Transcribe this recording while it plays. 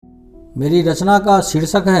मेरी रचना का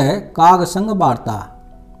शीर्षक है काग संग वार्ता।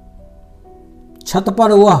 छत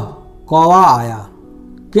पर वह कौवा आया,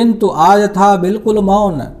 किंतु आज था बिल्कुल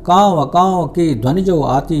मौन। कांव कांव की ध्वनि जो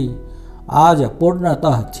आती, आज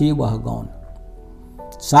पूर्णतः थी वह गौन।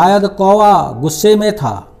 शायद कौवा गुस्से में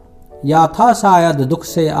था, या था शायद दुख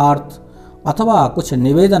से आर्त, अथवा कुछ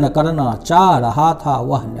निवेदन करना चाह रहा था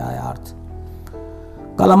वह न्यायार्थ।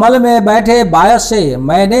 कलमल में बैठे बायस से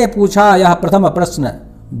मैंने पूछा यह प्रथम प्रश्न,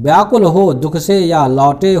 व्याकुल हो दुख से या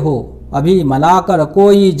लौटे हो अभी मनाकर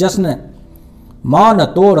कोई जश्न। मौन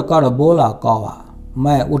तोड़ कर बोला कौवा,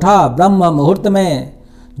 मैं उठा ब्रह्म मुहूर्त में,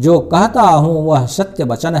 जो कहता हूँ वह सत्य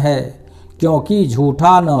वचन है, क्योंकि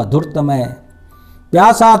झूठा न धूर्त में।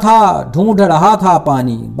 प्यासा था ढूंढ रहा था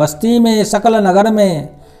पानी, बस्ती में सकल नगर में,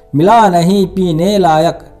 मिला नहीं पीने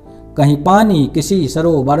लायक कहीं पानी किसी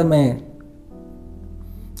सरोवर में।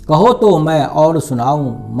 कहो तो मैं और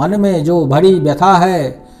सुनाऊं, मन में जो भरी व्यथा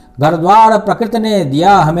है, घर द्वार प्रकृति ने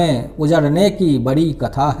दिया हमें, उजड़ने की बड़ी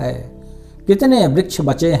कथा है। कितने वृक्ष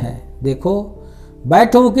बचे हैं देखो,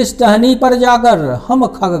 बैठूं किस टहनी पर जाकर, हम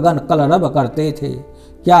खगगन कलरव करते थे,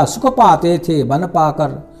 क्या सुख पाते थे बन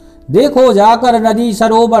पाकर। देखो जाकर नदी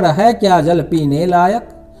सरोवर है क्या जल पीने लायक,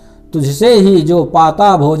 तुझसे ही जो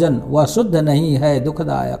पाता भोजन वह शुद्ध नहीं है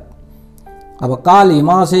दुखदायक। अब काली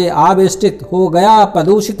माँ से आवेष्टित हो गया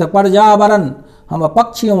प्रदूषित पर्यावरण, हम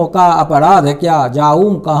पक्षियों का अपराध क्या,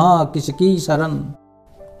 जाऊं कहाँ किसकी शरण।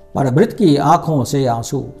 पर भृत की आंखों से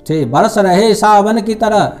आंसू थे बरस रहे सावन की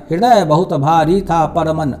तरह, हृदय बहुत भारी था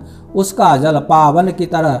पर मन उसका जल पावन की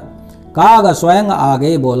तरह। काग स्वयं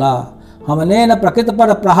आगे बोला, हमने न प्रकृति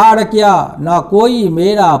पर प्रहार किया, न कोई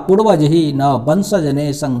मेरा पूर्वज ही न वंशज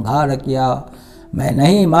ने संहार किया। मैं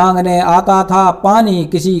नहीं मांगने आता था पानी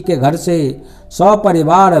किसी के घर से, 100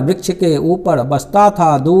 परिवार वृक्ष के ऊपर बसता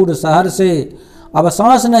था दूर शहर से। अब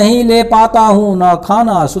सांस नहीं ले पाता हूँ, न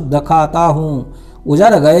खाना शुद्ध खाता हूँ,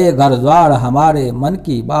 उजड़ गए घर द्वार हमारे, मन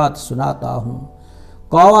की बात सुनाता हूँ।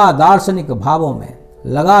 कौवा दार्शनिक भावों में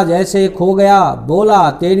लगा जैसे खो गया, बोला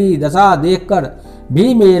तेरी दशा देखकर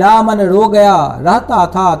भी मेरा मन रो गया। रहता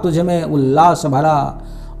था तुझ में उल्लास भरा,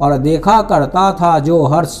 और देखा करता था जो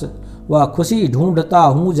हर्ष, वह खुशी ढूंढता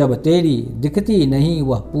हूँ जब तेरी दिखती नहीं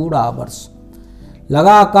वह पूरा वर्ष।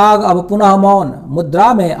 लगा काग अब पुनः मौन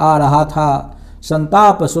मुद्रा में आ रहा था,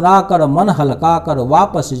 संताप सुनाकर मन हल्का कर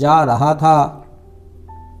वापस जा रहा था।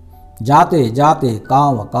 जाते जाते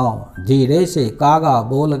कांव कांव धीरे से कागा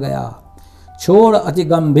बोल गया, छोड़ अति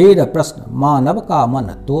गंभीर प्रश्न मानव का मन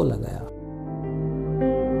तोल गया।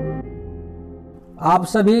 आप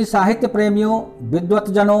सभी साहित्य प्रेमियों,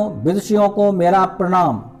 विद्वतजनों, विदुषियों को मेरा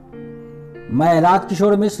प्रणाम। मैं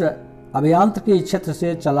राजकिशोर मिश्र अभियांत्रिकी क्षेत्र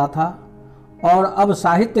से चला था और अब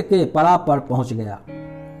साहित्य के पड़ाव पर पहुंच गया।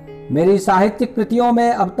 मेरी साहित्यिक कृतियों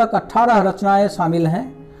में अब तक 18 रचनाएं शामिल हैं,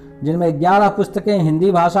 जिनमें 11 पुस्तकें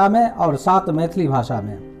हिंदी भाषा में और 7 मैथिली भाषा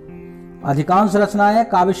में। अधिकांश रचनाएं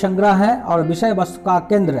काव्य संग्रह हैं और विषय वस्तु का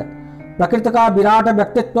केंद्र प्रकृति का विराट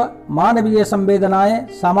व्यक्तित्व, मानवीय संवेदनाएं,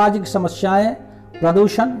 सामाजिक समस्याएं,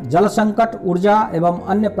 प्रदूषण, जल संकट, ऊर्जा एवं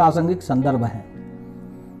अन्य प्रासंगिक संदर्भ हैं।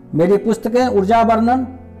 मेरी पुस्तकें ऊर्जा वर्णन,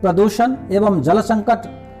 प्रदूषण एवं जल संकट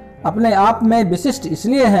अपने आप में विशिष्ट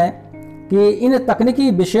इसलिए हैं कि इन तकनीकी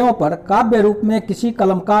विषयों पर काव्य रूप में किसी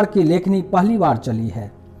कलमकार की लेखनी पहली बार चली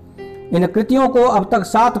है। इन कृतियों को अब तक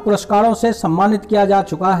 7 पुरस्कारों से सम्मानित किया जा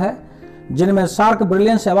चुका है, जिनमें शार्क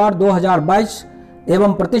ब्रिलियंस अवार्ड 2022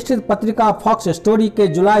 एवं प्रतिष्ठित पत्रिका फॉक्स स्टोरी के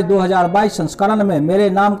जुलाई 2022 संस्करण में मेरे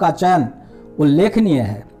नाम का चयन उल्लेखनीय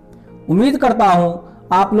है। उम्मीद करता हूं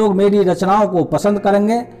आप लोग मेरी रचनाओं को पसंद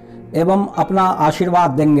करेंगे एवं अपना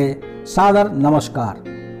आशीर्वाद देंगे। सादर नमस्कार।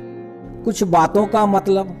 कुछ बातों का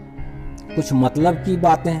मतलब, कुछ मतलब की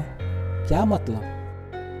बातें, क्या मतलब?